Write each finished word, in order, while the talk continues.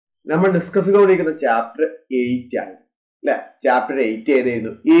നമ്മൾ ഡിസ്കസ് ചെയ്തുകൊണ്ടിരിക്കുന്ന ചാപ്റ്റർ 8 ആണ് അല്ലെ. ചാപ്റ്റർ 8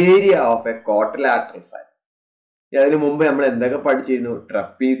 ഏതായിരുന്നു? Area of A quadrilateral side. അതിനു മുമ്പ് നമ്മൾ എന്തൊക്കെ പഠിച്ചിരുന്നു?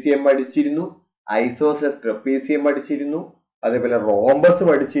 ട്രപ്പീസിയം പഠിച്ചിരുന്നു, ഐസോസെലസ് ട്രപ്പീസിയം പഠിച്ചിരുന്നു, അതേപോലെ റോംബസ്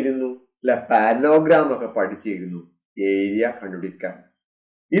പഠിച്ചിരുന്നു അല്ലെ, പാരലോഗ്രാം ഒക്കെ പഠിച്ചിരുന്നു ഏരിയ കണ്ടുപിടിക്കാൻ.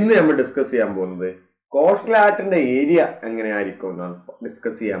 ഇന്ന് നമ്മൾ ഡിസ്കസ് ചെയ്യാൻ പോകുന്നത് ക്വാഡ്രിലാറ്ററിന്റെ ഏരിയ എങ്ങനെയായിരിക്കും എന്നാണ്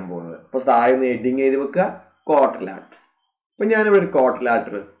ഡിസ്കസ് ചെയ്യാൻ പോകുന്നത്. അപ്പൊ താഴെ ഹെഡിങ് എഴുതി വെക്കുക ക്വാഡ്രിലാറ്റർ. അപ്പൊ ഞാനിവിടെ ഒരു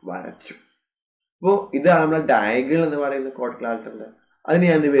ക്വാഡ്രിലാറ്റർ വരച്ചു. അപ്പോൾ ഇതാണ് നമ്മളെ ഡയഗണൽ എന്ന് പറയുന്ന ക്വാഡ്രിലാറ്ററിന്റെ. അതിന്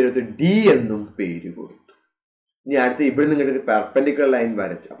ഞാൻ പേര് ഡി എന്നും പേര് കൊടുത്തു. ഇനി അടുത്ത് ഇവിടെ നിങ്ങളുടെ ഒരു പെർപെൻഡിക്കുലർ ലൈൻ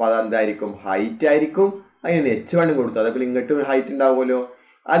വരച്ചു. അപ്പൊ അതെന്തായിരിക്കും? ഹൈറ്റ് ആയിരിക്കും. അതിന് H1 കൊടുത്തു. അതേപോലെ ഇങ്ങോട്ടും ഹൈറ്റ് ഉണ്ടാവുമല്ലോ,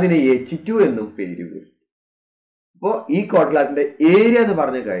 അതിന് H2 എന്നും പേര് കൊടുത്തു. അപ്പോൾ ഈ ക്വാഡ്രിലാറ്ററിന്റെ ഏരിയ എന്ന്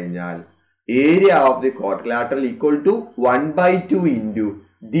പറഞ്ഞു കഴിഞ്ഞാൽ area of the quadrilateral equal to 1/2 into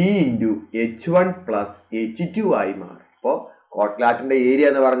D into H1 plus H2 ആയി മാറും. അപ്പോൾ ക്വാഡ്രിലാറ്ററിന്റെ ഏരിയ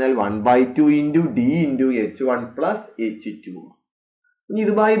എന്ന് പറഞ്ഞാൽ 1/2 into D into H1 plus H2. ഇനി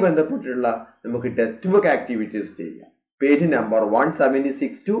ഇതുമായി ബന്ധപ്പെട്ടുള്ള നമുക്ക് ടെക്സ്റ്റ് ബുക്ക് ആക്ടിവിറ്റീസ് ചെയ്യാം. Page number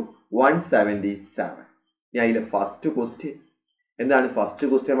 176 to 177. ഞാൻ ഇതിലെ ഫസ്റ്റ് ക്വസ്റ്റ്യൻ എന്താണ്? ഫസ്റ്റ്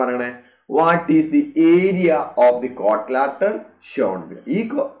ക്വസ്റ്റ്യൻ പറയണേ, what is the area of the ക്വാഡ്രിലാറ്റർ Sean? ഈ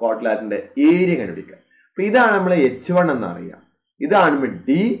ക്വാഡ്രിലാറ്ററിന്റെ ഏരിയ കണ്ടുപിടിക്കുക. അപ്പൊ ഇതാണ് നമ്മളെ H1 എന്നറിയാം, ഇതാണ്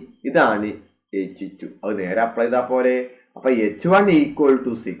D, ഇതാണ് H2. അത് നേരെ അപ്ലൈ ചെയ്താൽ പോലെ. അപ്പൊ H1 ഈക്വൽ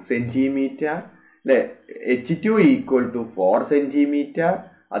ടു 6 സെന്റിമീറ്റർ അല്ലെ, H2 ഈക്വൽ ടു 4 സെന്റിമീറ്റർ,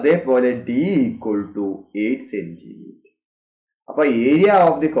 അതേപോലെ D ഈക്വൽ ടു 8 സെന്റിമീറ്റർ. അപ്പൊ ഏരിയ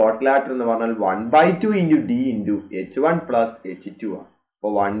ഓഫ് ദി ക്വാഡ്രിലാറ്റർ എന്ന് പറഞ്ഞാൽ 1/2 into D into H1 plus H2 ആണ്. അപ്പൊ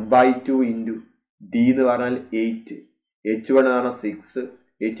 1/2 ഇൻറ്റു ഡി എന്ന് പറഞ്ഞാൽ 8, H1 എന്ന് പറഞ്ഞാൽ 6,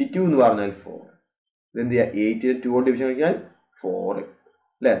 H2 എന്ന് പറഞ്ഞാൽ 4. ഇതെന്ത് ചെയ്യാം? 8 2 കൊണ്ട് ഡിവിഷൻ കഴിഞ്ഞാൽ 4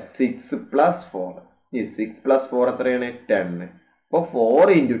 അല്ലെ. 6 പ്ലസ് 4, ഈ 6 പ്ലസ് 4 എത്രയാണ്? 10. അപ്പൊ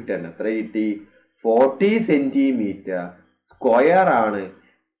 4 ഇൻറ്റു 10 എത്ര കിട്ടി? 40 സെന്റിമീറ്റർ സ്ക്വയർ ആണ്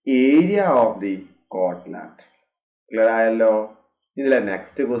ഏരിയ ഓഫ് ദി ക്വാഡ്രിലാറ്റർ. ക്ലിയർ ആയല്ലോ? ഇതിലെ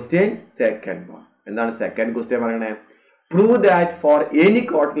നെക്സ്റ്റ് ക്വസ്റ്റ്യൻ സെക്കൻഡ് വൺ. എന്താണ് സെക്കൻഡ് ക്വസ്റ്റ്യൻ പറയണേ? Prove that for any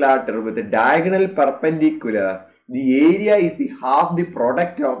ക്വാഡ്രിലാറ്റർ with diagonal perpendicular the area is the half the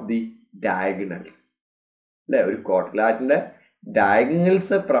product of the diagonals. അല്ലെ, ഒരു ക്വാഡ്രിലാറ്ററിന്റെ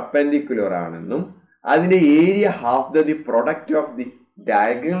ഡയഗണൽസ് പെർപെൻഡിക്കുലർ ആണെന്നും അതിന്റെ area half the product of the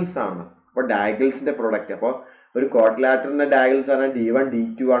diagonals ആണ്. അപ്പൊ ഡയഗണൽസിന്റെ product, അപ്പൊ ഒരു ക്വാഡ്രിലാറ്ററിന്റെ ഡയഗണൽസ് ആണ് D1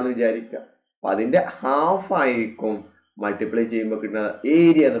 D2 ആണെന്ന് വിചാരിക്കുക. അപ്പൊ അതിന്റെ ഹാഫ് ആയിരിക്കും മൾട്ടിപ്ലൈ ചെയ്യുമ്പോൾ കിട്ടുന്ന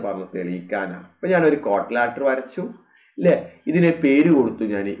ഏരിയ എന്ന് പറഞ്ഞ് തെളിയിക്കാനാണ്. അപ്പൊ ഞാനൊരു ക്വാഡ്രിലാറ്റർ വരച്ചു അല്ലെ, ഇതിന് പേര് കൊടുത്തു,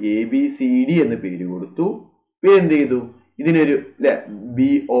 ഞാൻ ABCD എന്ന് പേര് കൊടുത്തു. പിന്നെ എന്ത് ചെയ്തു? ഇതിനൊരു അല്ലെ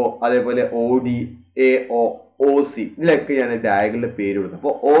BO, അതേപോലെ OD, AO, OC, ഇതിലൊക്കെ ഞാൻ ഡയഗണലിന്റെ പേര് കൊടുത്തു.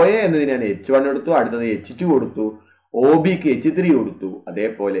 അപ്പൊ OA എന്നതിന് ഞാൻ H1 കൊടുത്തു, അടുത്തത് H2 കൊടുത്തു, OBക്ക് H3 കൊടുത്തു,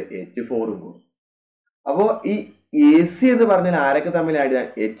 അതേപോലെ H4 കൊടുത്തു. അപ്പോ ഈ AC എന്ന് പറഞ്ഞാൽ ആരൊക്കെ തമ്മിൽ ആഡ് ചെയ്യാൻ?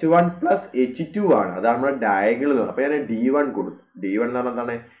 H1 പ്ലസ് H2 ആണ്. അതാണ് നമ്മുടെ ഡയഗണൽ. അപ്പൊ ഞാൻ D1 കൊടുത്തു. D1 എന്ന് പറഞ്ഞാൽ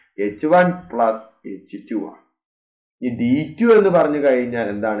എന്താണ്? H1 പ്ലസ് H2 ആണ്. ഈ D2 എന്ന് പറഞ്ഞു കഴിഞ്ഞാൽ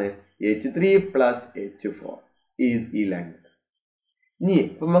എന്താണ്? H3 പ്ലസ് H4 ഈ ലെങ്ത്. ഇനി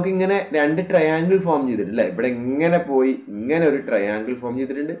ഇപ്പൊ നമുക്ക് ഇങ്ങനെ രണ്ട് ട്രയാങ്കിൾ ഫോം ചെയ്തിട്ടുണ്ട് അല്ലെ. ഇവിടെ ഇങ്ങനെ പോയി ഇങ്ങനെ ഒരു ട്രയാങ്കിൾ ഫോം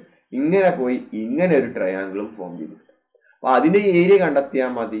ചെയ്തിട്ടുണ്ട്, ഇങ്ങനെ പോയി ഇങ്ങനെ ഒരു ട്രയാങ്കിളും ഫോം ചെയ്തിട്ടുണ്ട്. അപ്പൊ അതിന്റെ ഏരിയ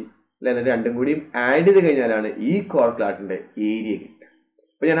കണ്ടെത്തിയാൽ മതി അല്ലെ. എന്നിട്ട് രണ്ടും കൂടിയും ആഡ് ചെയ്ത് കഴിഞ്ഞാലാണ് ഈ ക്വാഡ്രിലാറ്ററിന്റെ ഏരിയ കിട്ടുക.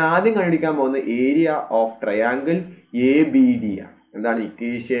 അപ്പൊ ഞാൻ ആദ്യം കണ്ടുപിടിക്കാൻ പോകുന്ന ഏരിയ ഓഫ് ട്രയാങ്കിൾ ABD ആണ്. എന്താണ്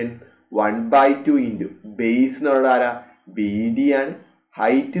ഇക്വേഷൻ? 1/2 ഇൻറ്റു ബേസ് എന്ന് പറഞ്ഞാൽ ആരാ? BD ആണ്.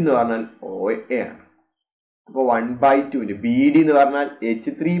 ഹൈറ്റ് എന്ന് പറഞ്ഞാൽ OA ആണ്. അപ്പൊ 1/2 ഇൻറ്റു BD എന്ന് പറഞ്ഞാൽ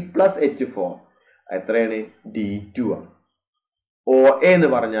H3 പ്ലസ് H4 എത്രയാണ്? D2 ആണ്. OA എന്ന്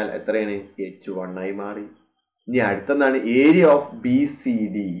പറഞ്ഞാൽ എത്രയാണ്? H1 ആയി മാറി. ഇനി അടുത്തെന്താണ്? ഏരിയ ഓഫ്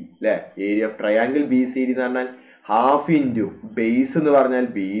BCD അല്ലെ. ഏരിയ ഓഫ് ട്രയാങ്കിൾ BCD എന്ന് പറഞ്ഞാൽ ഹാഫ് ഇൻറ്റു ബേസ് എന്ന് പറഞ്ഞാൽ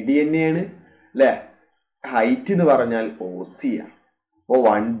BD തന്നെയാണ് അല്ലെ. ഹൈറ്റ് എന്ന് പറഞ്ഞാൽ OC ആണ്. അപ്പൊ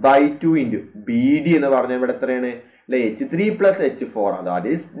 1/2 ഇൻറ്റു BD എന്ന് പറഞ്ഞാൽ ഇവിടെ എത്രയാണ് അല്ലെ? H3 പ്ലസ് H4,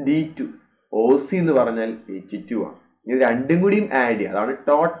 അതായത് D2. OC എന്ന് പറഞ്ഞാൽ H2 ആണ്. ഇത് രണ്ടും കൂടിയും ആഡ് ചെയ്യുക, അതാണ്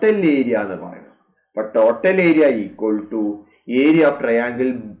ടോട്ടൽ ഏരിയ എന്ന് പറയുന്നത്. അപ്പൊ total area equal to area of triangle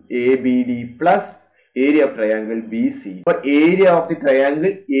ABD plus area of triangle BC. അപ്പൊ area of the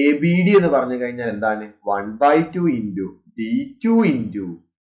triangle ABD എന്ന് പറഞ്ഞു കഴിഞ്ഞാൽ എന്താണ്? 1/2 into D2 into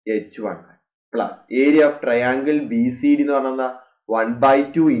H1 plus area of triangle BCD എന്ന് പറഞ്ഞാൽ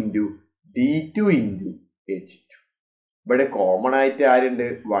 1/2 ഇൻറ്റു D2 ഇൻറ്റു H2. ഇവിടെ common ആയിട്ട് ആരുണ്ട്?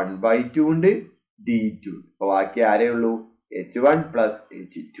 1/2 ഉണ്ട്, D2. അപ്പൊ ബാക്കി ആരേ ഉള്ളൂ? H1 plus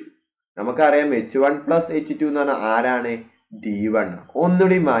H2. നമുക്കറിയാം H1 പ്ലസ് H2 എന്ന് പറഞ്ഞാൽ ആരാണ്? D1.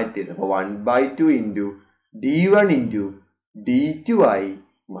 ഒന്നുകൂടി മാറ്റിയത്. അപ്പൊ 1/2 ഇൻറ്റു D1 ഇൻറ്റു D2 ആയി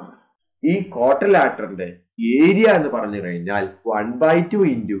മാറും. ഈ ക്വാഡ്രിലാറ്ററലിന്റെ ഏരിയ എന്ന് പറഞ്ഞു കഴിഞ്ഞാൽ 1/2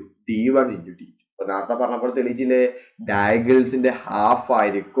 ഇൻറ്റു d1 ഇൻറ്റു d2. അപ്പൊ നേരത്തെ പറഞ്ഞപ്പോൾ തെളിയിച്ചില്ലേ, ഡയഗണൽസിന്റെ ഹാഫ്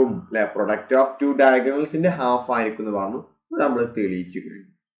ആയിരിക്കും അല്ലെ, പ്രൊഡക്റ്റ് ഓഫ് ടു ഡയഗണൽസിന്റെ ഹാഫ് ആയിരിക്കും എന്ന് പറഞ്ഞു. നമ്മൾ തെളിയിച്ചു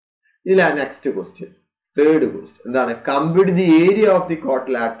കഴിഞ്ഞു. ഇതിലെ നെക്സ്റ്റ് ക്വസ്റ്റ്യൻ, തേർഡ് ക്വസ്റ്റ്യൻ എന്താണ്? Compute the area of the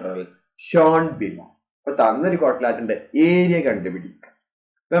quadrilateral Sean below. അപ്പൊ തന്നൊരു ക്വാഡ്രിലാറ്ററിന്റെ ഏരിയ കണ്ടുപിടിക്കുക.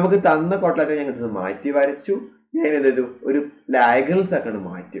 അപ്പൊ നമുക്ക് തന്ന ക്വാഡ്രിലാറ്റർ ഞങ്ങൾ മാറ്റി വരച്ചു. ഞാൻ എന്തെയ്തു, ഒരു ഡയഗണൽസ് ഒക്കെ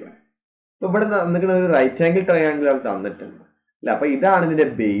മാറ്റി വരച്ചു. അപ്പൊ ഇവിടെ തന്നിരിക്കുന്ന ഒരു റൈറ്റ് ആംഗിൾ ട്രയാംഗിൾ ആണ് തന്നിട്ടുണ്ട് അല്ല. അപ്പൊ ഇതാണ് ഇതിന്റെ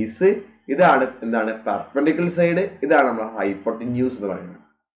ബേസ്, ഇതാണ് എന്താണ് പെർപെൻഡിക്കുലർ സൈഡ്, ഇതാണ് നമ്മൾ ഹൈപ്പോട്ടിന്യൂസ് എന്ന് പറയുന്നത്.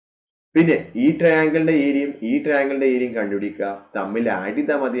 പിന്നെ ഈ ട്രയാംഗിളിന്റെ ഏരിയയും ഈ ട്രയാംഗിളിന്റെ ഏരിയയും കണ്ടുപിടിക്കുക, തമ്മിൽ ആഡ്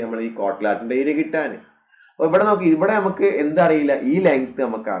ചെയ്താൽ മതി നമ്മൾ ഈ ക്വാഡ്രിലാറ്ററിന്റെ ഏരിയ കിട്ടാൻ. അപ്പൊ ഇവിടെ നോക്കി, ഇവിടെ നമുക്ക് എന്തറിയില്ല, ഈ ലെങ്ത്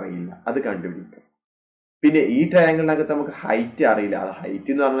നമുക്ക് അറിയില്ല, അത് കണ്ടുപിടിക്കാം. പിന്നെ ഈ ട്രയാംഗിളിനകത്ത് നമുക്ക് ഹൈറ്റ് അറിയില്ല, അത്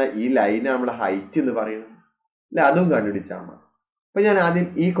ഹൈറ്റ് എന്ന് പറഞ്ഞാൽ ഈ ലൈനാണ് നമ്മുടെ ഹൈറ്റ് എന്ന് പറയുന്നത് അല്ല, അതും കണ്ടുപിടിച്ചാൽ മതി. അപ്പൊ ഞാൻ ആദ്യം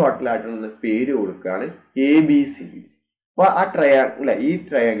ഈ ക്വാഡ്രിലാറ്ററിന് പേര് കൊടുക്കുകയാണ് ABCD. അപ്പൊ ആ ഈ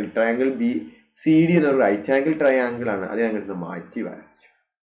ട്രയാംഗിൾ BCD എന്നൊരു റൈറ്റ് ആംഗിൾ ട്രയാംഗിൾ ആണ്. അത് ഞങ്ങൾ മാറ്റി വരച്ചു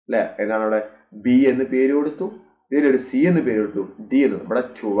അല്ലെ. എന്താണ് അവിടെ B എന്ന് പേര് കൊടുത്തു, ഇതിലൊരു C എന്ന് പേര് കൊടുത്തു, D എന്ന്. ഇവിടെ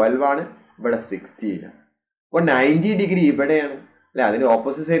 12 ആണ്, ഇവിടെ 16 ആണ്. അപ്പൊ 90 ഡിഗ്രി ഇവിടെയാണ് അല്ലെ. അതിന്റെ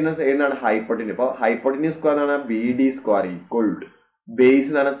ഓപ്പോസിറ്റ് സൈഡിനാണ് ഹൈപ്പോട്ടിന്യൂസ്. അപ്പൊ ഹൈപ്പോട്ടിന്യൂസ് സ്ക്വയർ എന്ന് പറഞ്ഞാൽ BD square equal to base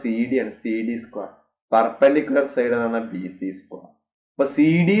എന്ന് പറഞ്ഞാൽ CD ആണ്, CD സ്ക്വയർ. പെർപെൻഡിക്കുലർ സൈഡ് എന്ന് പറഞ്ഞാൽ BC സ്ക്വയർ. അപ്പൊ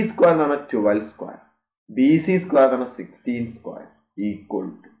CD സ്ക്വയർ എന്ന് പറഞ്ഞാൽ 12 സ്ക്വയർ, BC സ്ക്വയർ എന്ന് പറഞ്ഞാൽ 16 square equal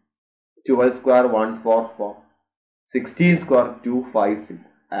to 12 square 144, 16 square 256.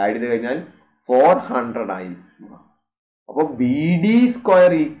 Add ചെയ്ത് കഴിഞ്ഞാൽ 400 ആയി. അപ്പൊ BD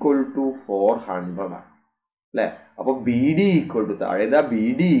സ്ക്വയർ ഈക്വൽ ടു 400 ആണ് അല്ലെ. അപ്പൊ BD equal to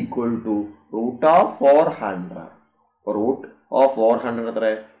BD equal to root of 400. Root of 400 എത്ര?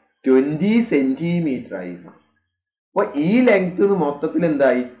 20 സെന്റിമീറ്റർ ആയി. അപ്പൊ ഈ ലെങ്ത് മൊത്തത്തിൽ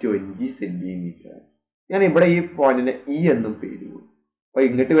എന്തായി? 20 സെന്റിമീറ്റർ ആയി. ഞാൻ ഇവിടെ ഈ പോയിന്റിനെ E എന്നും പേര് കൊടുക്കും. അപ്പൊ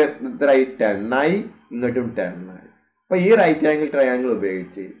ഇങ്ങോട്ട് എത്രയായി? 10 ആയി, ഇങ്ങോട്ടും 10 ആയി. അപ്പൊ ഈ റൈറ്റ് ആംഗിൾ ട്രയാംഗിൾ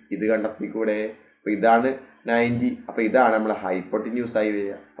ഉപയോഗിച്ച് ഇത് കണ്ടെത്തിക്കൂടെ? അപ്പൊ ഇതാണ് 90. അപ്പൊ ഇതാണ് നമ്മളെ ഹൈപ്പോട്ടിന്യൂസ് ആയി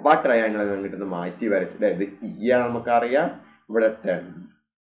വരിക. അപ്പൊ ആ ട്രയാംഗിൾ കിട്ടുന്ന മാറ്റി വരച്ചു. ഇത് E ആണ് നമുക്കറിയാം, ഇവിടെ 10.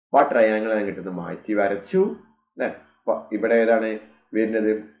 അപ്പൊ ആ ട്രയാംഗിൾ കിട്ടുന്ന മാറ്റി വരച്ചു അല്ലെ. അപ്പൊ ഇവിടെ ഏതാണ്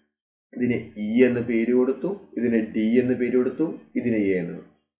വരുന്നത്? ഇതിന് E എന്ന് പേര് കൊടുത്തു, ഇതിന് D എന്ന് പേര് കൊടുത്തു, ഇതിന് A എന്ന്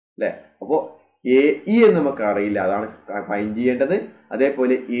അല്ലെ. അപ്പോ AE എന്ന് നമുക്ക് അറിയില്ല, അതാണ് ഫൈൻഡ് ചെയ്യേണ്ടത്.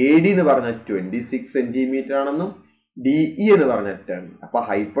 അതേപോലെ AD എന്ന് പറഞ്ഞാൽ 26 സെന്റിമീറ്റർ ആണെന്നും DE എന്ന് പറഞ്ഞാൽ 10. അപ്പൊ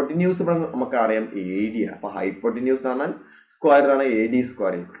ഹൈപ്പോട്ടിന്യൂസ് നമുക്ക് അറിയാം AD ആണ്. അപ്പൊ ഹൈപ്പോട്ടിന്യൂസ് പറഞ്ഞാൽ സ്ക്വയർ ആണ് AD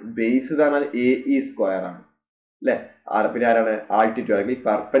സ്ക്വയർ, ബേസ് പറഞ്ഞാൽ AE സ്ക്വയർ ആണ് അല്ലെ. പിന്നെ ആരാണ്? ആൾട്ടിറ്റ്യൂഡ് അല്ലെങ്കിൽ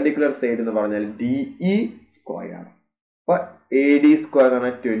പെർപെൻഡിക്കുലർ സൈഡ് എന്ന് പറഞ്ഞാൽ DE സ്ക്വയർ ആണ്. അപ്പൊ AD സ്ക്വയർ എന്ന്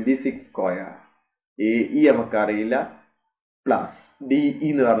പറഞ്ഞാൽ 26 സ്ക്വയർ, AE നമുക്കറിയില്ല, പ്ലസ് DE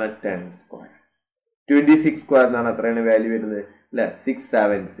എന്ന് പറഞ്ഞാൽ 10 സ്ക്വയർ. 26 സ്ക്വയർ എന്നാണ് എത്രയാണ് വാല്യൂ വരുന്നത് അല്ലെ?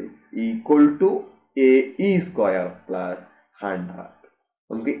 676 equal to AE square plus 100.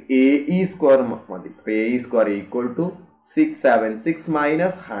 നമുക്ക് AE സ്ക്വയർ മതി. അപ്പൊ AE square equal to 676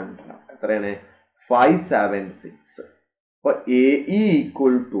 minus 100 എത്രയാണ്? 576. അപ്പൊ AE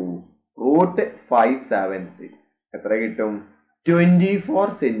ഈക്വൽ ടു റൂട്ട് 576 എത്ര കിട്ടും? 24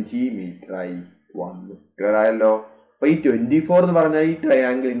 സെന്റിമീറ്റർ ആയി വന്നു. ക്ലിയർ ആയല്ലോ. അപ്പൊ ഈ 24 എന്ന് പറഞ്ഞാൽ ഈ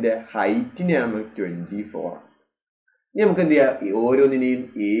ട്രയാംഗിളിന്റെ ഹൈറ്റിനെയാണ് 24. ഇനി നമുക്ക് എന്ത് ചെയ്യാം? ഓരോന്നിനെയും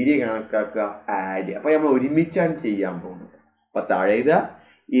ഏരിയ കണക്കാക്കുക, ആഡ് ചെയ്യുക. അപ്പൊ നമ്മൾ ഒരുമിച്ചാണ് ചെയ്യാൻ പോകുന്നത്. അപ്പൊ താഴെ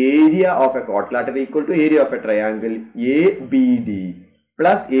area of A quadrilateral equal to area of A triangle ABD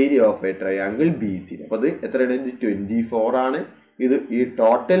plus area of A triangle BCD. അപ്പൊ ഇത് എത്രയാണ്? ഇത് 24 ആണ്. ഇത് ഈ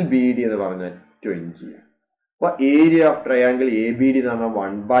ടോട്ടൽ BD എന്ന് പറഞ്ഞാൽ 20 ആണ്. അപ്പൊ ഏരിയ ഓഫ് ട്രയാംഗിൾ ABD എന്ന് പറഞ്ഞാൽ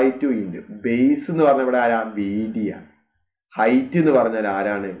 1/2 ഇൻറ്റു ബേസ് എന്ന് പറഞ്ഞാൽ ഇവിടെ ആരാ? BD ആണ്. ഹൈറ്റ് എന്ന് പറഞ്ഞാൽ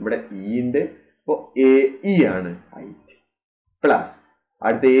ആരാണ്? ഇവിടെ E ഉണ്ട്. അപ്പൊ AE ആണ് ഹൈറ്റ്. പ്ലസ്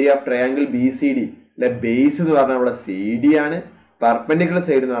അടുത്ത ഏരിയ ഓഫ് ട്രയാംഗിൾ BCD അല്ലെ, ബേസ് എന്ന് പറഞ്ഞാൽ ഇവിടെ CD ആണ്. പെർപെൻഡിക്കുലർ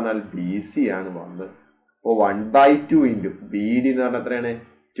സൈഡ് എന്ന് പറഞ്ഞാൽ BC ആണ് വന്നത്. അപ്പോൾ 1/2 ഇൻറ്റു BD എന്ന് പറഞ്ഞാൽ എത്രയാണ്?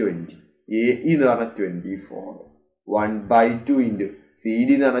 20. AE എന്ന് പറഞ്ഞാൽ 24. 1/2 ഇൻറ്റു CD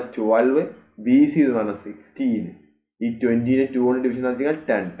എന്ന് പറഞ്ഞാൽ 12, BC എന്ന് പറഞ്ഞാൽ 16. ഈ 20നെ 2 കൊണ്ട് ഡിവിഷൻ നടത്തിയാൽ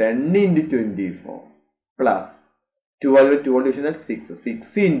 10. 10 ഇൻറ്റു 24 പ്ലസ് 12 2 കൊണ്ട് ഡിവിഷൻ 6.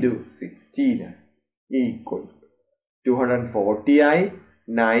 6 ഇൻറ്റു 16 ഈക്വൽ 240 ആയി,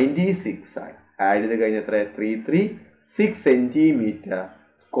 96 ആയി. ആഡ് ചെയ്ത് കഴിഞ്ഞ എത്ര? 336 സെന്റിമീറ്റർ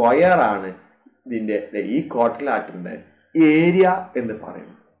സ്ക്വയർ ആണ് ഇതിന്റെ ഈ ക്വാഡ്രിലാറ്ററിന്റെ ഏരിയ എന്ന്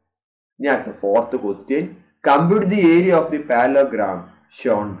പറയുന്നത്. ഞാൻ fourth question, compute the area of the parallelogram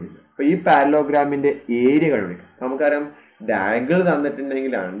Sean below. അപ്പൊ ഈ പാരലോഗ്രാമിന്റെ ഏരിയ കണ്ടുപിടിക്കാം. നമുക്കറിയാം ഡയഗണൽ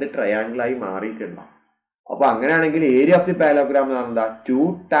തന്നിട്ടുണ്ടെങ്കിൽ 2 ട്രയാംഗിൾ ആയി മാറിയിട്ടുണ്ടാവും. അപ്പൊ അങ്ങനെയാണെങ്കിൽ ഏരിയ ഓഫ് ദി പാരലോഗ്രാം എന്ന് പറഞ്ഞാൽ 2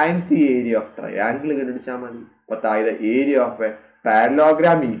 times the area of triangle കണ്ടുപിടിച്ചാൽ മതി. അപ്പൊ താഴെ area of A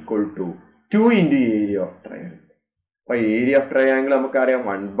parallelogram equal to 2 into area of triangle. അപ്പൊ ഏരിയ ഓഫ് ട്രയാങ്കിൾ നമുക്കറിയാം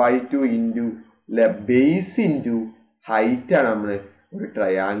 1/2 into ബേസ് ഇൻറ്റു ഹൈറ്റ് ആണ് നമ്മള് ഒരു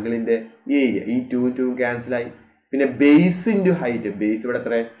ട്രയാങ്കിളിന്റെ ഏരിയ. ഈ 2 2 ക്യാൻസൽ ആയി. പിന്നെ ബേസ് ഇൻറ്റു ഹൈറ്റ്, ബേസ് ഇവിടെ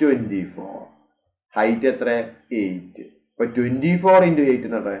എത്ര 24, ഹൈറ്റ് എത്ര 8. അപ്പൊ 24 into 8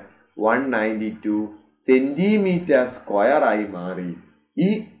 എന്ന് പറഞ്ഞാൽ 192 സെന്റിമീറ്റർ സ്ക്വയർ ആയി മാറി ഈ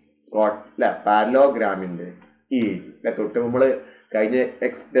പാരലോഗ്രാമിന്റെ ഏരിയ. തൊട്ട് നമ്മള് കഴിഞ്ഞ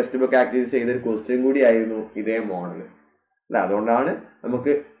ടെക്സ്റ്റ് ബുക്ക് ആക്ടിവിറ്റി ചെയ്തൊരു ക്വസ്റ്റ്യൻ കൂടി ആയിരുന്നു ഇതേ മോഡൽ. അതുകൊണ്ടാണ്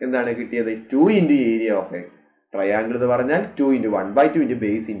നമുക്ക് എന്താണ് കിട്ടിയത് 2 into area of A triangle എന്ന് പറഞ്ഞാൽ 2 into 1/2 into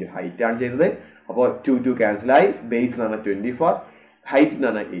base into height ആണ് ചെയ്തത്. അപ്പോൾ 2 2 ക്യാൻസൽ ആയി. ബേസ് എന്ന് പറഞ്ഞാൽ 24, ഹൈറ്റ് എന്ന്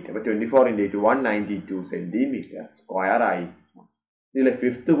പറഞ്ഞാൽ 8. അപ്പൊ 24 into 8 192 സെന്റിമീറ്റർ സ്ക്വയർ ആയി. ഇതിലെ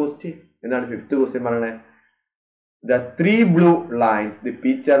 5th ക്വസ്റ്റ്യൻ എന്താണ്? 5th ക്വസ്റ്റ്യൻ പറയണേ the 3 blue lines the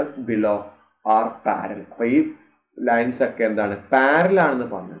picture below are parallel. അപ്പൊ ഈ ലൈൻസ് ഒക്കെ എന്താണ്? പാരലൽ ആണെന്ന്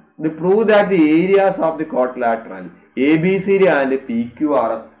പറഞ്ഞു. The prove that the areas of the quadrilateral ABCD and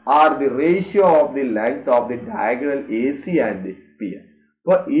PQRS are the ratio of the length of the diagonal AC and PR.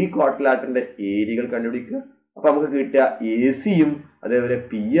 അപ്പൊ ഈ ക്വാഡ്രിലാറ്ററിന്റെ ഏരിയകൾ കണ്ടുപിടിക്കുക. അപ്പൊ നമുക്ക് കിട്ടിയ എസിയും അതേപോലെ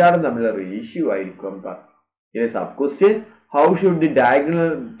പി ആറും തമ്മിലുള്ള റേഷ്യോ ആയിരിക്കും. Sub question how should the diagonal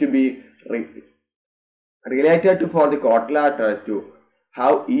to be related to for the quadrilateral to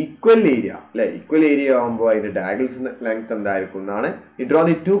have equal area? Equal area ആകുമ്പോൾ അതിന്റെ diagonal length എന്തായിരിക്കും എന്നാണ്. Draw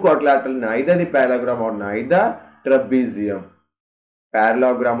the two quadrilateral neither the parallelogram or neither trapezium,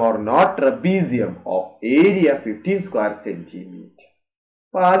 parallelogram or not trapezium of area 15 square centimeter.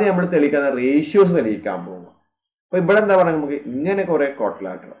 അപ്പൊ ആദ്യം നമ്മൾ തെളിയിക്കുന്ന ratios തെളിയിക്കാൻ പോകും. അപ്പൊ ഇവിടെ എന്താ പറയുക, നമുക്ക് ഇങ്ങനെ കുറെ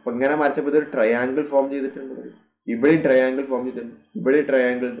ക്വാഡ്രിലാറ്റർ. അപ്പൊ ഇങ്ങനെ മാറ്റപ്പോൾ ഇതൊരു ട്രയാങ്കിൾ ഫോം ചെയ്തിട്ടുണ്ട്. ഇവിടെ ട്രയാങ്കിൾ ഫോം ചെയ്തിട്ടുണ്ട്, ഇവിടെ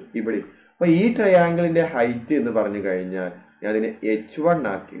ട്രയാങ്കിൾ, ഇവിടെ. അപ്പൊ ഈ ട്രയാങ്കിളിന്റെ ഹൈറ്റ് എന്ന് പറഞ്ഞു കഴിഞ്ഞാൽ ഞാൻ അതിനെ h1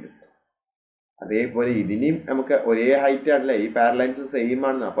 ആക്കി എടുത്തു. അതേപോലെ ഇതിനെയും നമുക്ക് ഒരേ ഹൈറ്റ് ആണല്ലേ, ഈ പാരലൈൻസ് സെയിം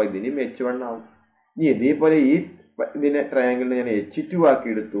ആണ്. അപ്പൊ ഇതിനെയും h1 ആവും. ഇനി ഇതേപോലെ ഈ ഇതിനെ ട്രയാങ്കിളിനെ ഞാൻ h2 ആക്കി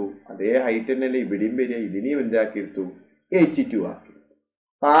എടുത്തു. അതേ ഹൈറ്റ് തന്നെയല്ലേ ഇവിടെയും വരിക. ഇതിനെയും എന്താക്കി എടുത്തു? h2 ആക്കി.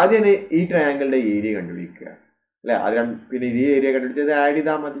 അപ്പൊ ആദ്യം ഈ ട്രയാങ്കിളിന്റെ ഏരിയ കണ്ടുപിടിക്കുക അല്ലെ. പിന്നെ ഈ ഏരിയ കണ്ടുപിടിച്ചത് ആഡ്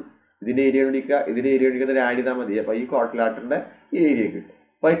ചെയ്താൽ മതി. ഇതിന്റെ ഏരിയ കണ്ടുപിടിക്കുക, ഇതിന്റെ ഏരിയ കണ്ടുപിടിക്കുന്നത് ആഡ് ചെയ്താൽ മതി. അപ്പൊ ഈ ക്വാഡ്രിലാറ്ററിന്റെ ഏരിയ കിട്ടും.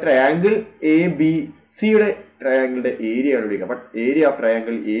 അപ്പൊ ഈ ട്രയാങ്കിൾ എ ബി സിയുടെ ട്രയാങ്കിളിന്റെ ഏരിയ കണ്ടുപിടിക്കുക. അപ്പൊ area of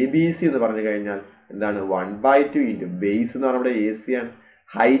triangle A B C എന്ന് പറഞ്ഞു കഴിഞ്ഞാൽ എന്താണ്? 1/2 into ബേസ് എന്ന് പറഞ്ഞാൽ എ സി ആണ്,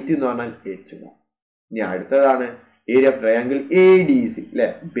 ഹൈറ്റ് എന്ന് പറഞ്ഞാൽ h1. ഇനി അടുത്തതാണ് area of triangle A D C അല്ലെ.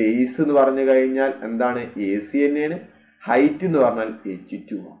 ബേസ് എന്ന് പറഞ്ഞു കഴിഞ്ഞാൽ എന്താണ്? എ സി തന്നെയാണ്, ഹൈറ്റ് എന്ന് പറഞ്ഞാൽ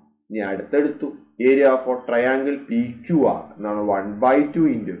h2 ആണ്. ഇനി അടുത്തെടുത്തു area of triangle P Q R എന്നാണ് 1/2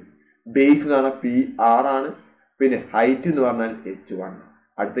 into ബേസ് എന്ന് പറഞ്ഞാൽ പി ആർ ആണ്, പിന്നെ ഹൈറ്റ് എന്ന് പറഞ്ഞാൽ h1.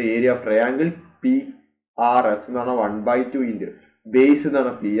 അടുത്ത area of triangle P R S എന്ന് പറഞ്ഞാൽ 1/2 into ബേസ് എന്ന്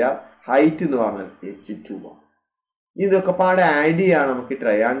പറഞ്ഞാൽ പി ആർ, ഹൈറ്റ് എന്ന് പറഞ്ഞാൽ h2 ആണ്. ഇതൊക്കെ പാടെ ആഡ് ചെയ്യാണ് നമുക്ക്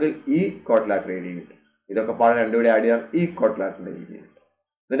ട്രയാങ്കിൾ ഈ ക്വാഡ്രിലാറ്റർ ഏരിയ കിട്ടും. ഇതൊക്കെ പാടെ രണ്ടുകൂടി ആഡ് ചെയ്യാൻ ഈ ക്വാഡ്രിലാറ്ററിന്റെ ഏരിയ കിട്ടും.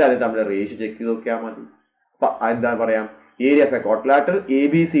 എന്നിട്ട് അത് തമ്മിൽ റേഷ്യോ ചെക്ക് ചെയ്ത് നോക്കിയാൽ മതി. അപ്പൊ എന്താ പറയാം? Area of A quadrilateral A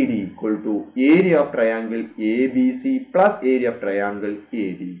B C D equal to area of triangle A B C plus area of triangle A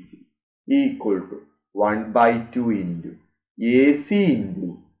D C equal to 1/2 into A C into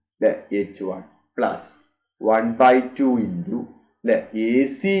h1 plus 1/2 into A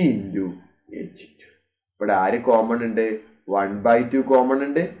C into h2. ഇവിടെ ആര് common ഉണ്ട്? 1/2 common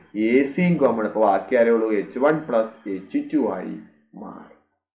ഉണ്ട്, A സിയും common. അപ്പൊ ബാക്കി ആരേ ഉള്ളൂ? h1 plus h2 ആയി മാറി.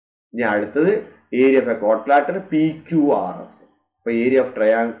 ഇനി അടുത്തത് area of A ക്വാഡ്രിലാറ്റർ P Q R S. അപ്പൊ area of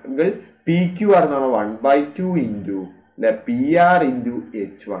triangle P Q R എന്ന് പറഞ്ഞാൽ 1/2 into P R into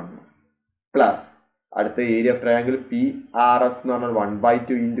h1 plus അടുത്ത area of triangle P R S എന്ന് പറഞ്ഞാൽ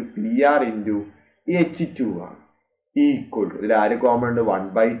 1/2 into P R into h2 ആണ് ഈക്വൽ ടു. ഇതിൽ ആര് common ഉണ്ട്?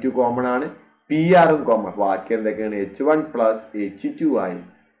 1/2 കോമൺ ആണ്, പി ആറും കോമൺ. ബാക്കി എന്തൊക്കെയാണ്? h1 പ്ലസ് h2 ആയി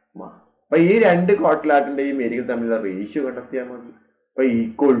മാറും. അപ്പൊ ഈ രണ്ട് ക്വാഡ്രിലാറ്ററിന്റെയും ഏരിയകൾ തമ്മിലുള്ള റേഷ്യോ കണ്ടെത്തിയാൽ മതി. അപ്പൊ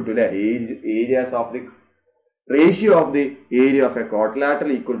equal to areas of the ratio of the area of A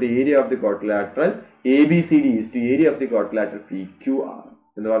quadrilateral equal to area of the quadrilateral A B C D is to area of the quadrilateral P Q R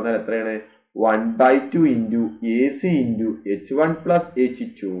എന്ന് പറഞ്ഞാൽ എത്രയാണ്? 1/2 into A C into h1 plus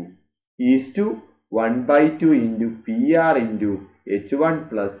h2 is to 1/2 into P R into h1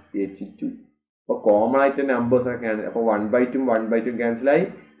 plus h2. അപ്പൊ common ആയിട്ട് numbers ഒക്കെയാണ്. അപ്പൊ 1/2 1/2 cancel ആയി,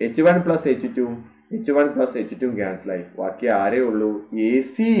 h1 plus h2 h1 plus h2 cancel ആയി. ബാക്കി ആരേ ഉള്ളൂ? A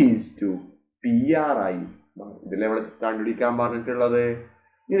C is to P R ആയി. ഇതിലെ നമ്മൾ കണ്ടുപിടിക്കാൻ പറഞ്ഞിട്ടുള്ളത്.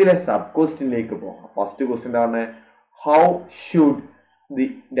 ഇതിലെ സബ് ക്വസ്റ്റ്യനിലേക്ക് പോകാം. ഫസ്റ്റ് ക്വസ്റ്റ്യൻ പറഞ്ഞ how should the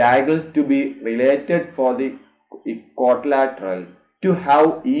diagonals to be related for the quadrilateral to have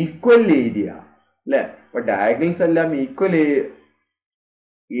equal area അല്ലെ. അപ്പൊ ഡയഗണൽസ് എല്ലാം ഈക്വൽ,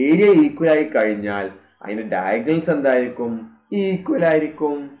 ഏരിയ ഈക്വൽ ആയി കഴിഞ്ഞാൽ അതിന്റെ ഡയഗണൽസ് എന്തായിരിക്കും? ഈക്വൽ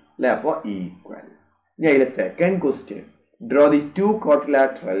ആയിരിക്കും അല്ലെ? അപ്പൊ ഈക്വൽ. ഇനി അതിലെ second question, draw the two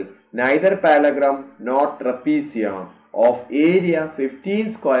quadrilateral neither parallelogram nor trapezium of area 15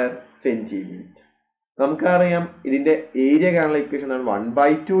 square centimeter. നമുക്കറിയാം ഇതിന്റെ ഏരിയ കാണാനുള്ള ഇക്വേഷൻ ആണ്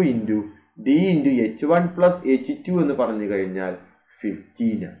 1/2 into D into h1 plus h2 എന്ന് പറഞ്ഞു കഴിഞ്ഞാൽ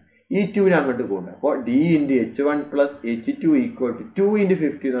 15 ആണ്. ഈ 2 അങ്ങോട്ട് കൊണ്ടുപോകും. അപ്പോൾ D into h1 plus h2 equal to 2 into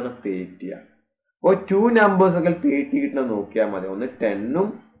 15 എന്ന് പറഞ്ഞാൽ 30 ആണ്. അപ്പോൾ 2 നമ്പേഴ്സ് ഒക്കെ 30 കിട്ടണം നോക്കിയാൽ മതി. ഒന്ന് 10ഉം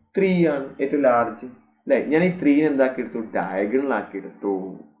 3 ആണ് ഏറ്റവും ലാർജ് അല്ലെ? ഞാൻ ഈ 3 എന്താക്കി എടുത്തു? ഡയഗണൽ ആക്കി എടുത്തു.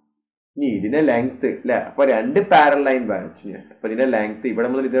 ഇനി ഇതിന്റെ ലെങ്ത് അല്ലെ? അപ്പൊ 2 പാരലൽ ലൈൻ വരച്ചു ഞാൻ. അപ്പൊ ഇതിന്റെ ലെങ്ത് ഇവിടെ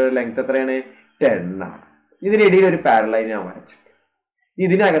മുതൽ ഇതിന്റെ ലെങ്ത് എത്രയാണ്? 10 ആണ്. ഇതിനിടയിൽ ഒരു പാരലൽ ലൈൻ ഞാൻ വരച്ചു.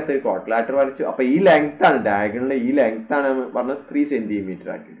 ഇതിനകത്ത് ഒരു ക്വാഡ്രിലാറ്ററൽ വരച്ചു. അപ്പൊ ഈ ലെങ്ത് ആണ് ഡയഗണലിലെ, ഈ ലെങ്ത് ആണ് പറഞ്ഞത് 3 സെന്റിമീറ്റർ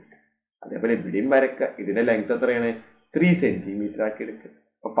ആക്കി എടുക്കുക. അതേപോലെ ഇവിടെയും വരക്കുക. ഇതിന്റെ ലെങ്ത് എത്രയാണ്? 3 സെന്റിമീറ്റർ ആക്കി എടുക്കുക.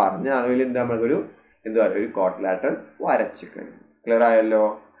 അപ്പൊ പറഞ്ഞ അളവിൽ എന്താ നമുക്കൊരു ഒരു ക്വാഡ്രിലാറ്ററൽ വരച്ചു കഴിഞ്ഞു. ക്ലിയർ ആയല്ലോ?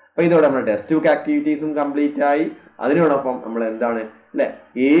 അപ്പൊ ഇതോടെ നമ്മുടെ ടെക്സ്റ്റ് ബുക്ക് ആക്ടിവിറ്റീസും കംപ്ലീറ്റ് ആയി. അതിനോടൊപ്പം നമ്മൾ എന്താണ് അല്ലെ,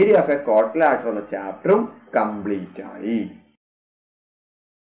 ഏരിയ ഓഫ് എ ക്വാഡ്രിലാറ്ററൽ എന്ന ചാപ്റ്ററും കംപ്ലീറ്റ് ആയി.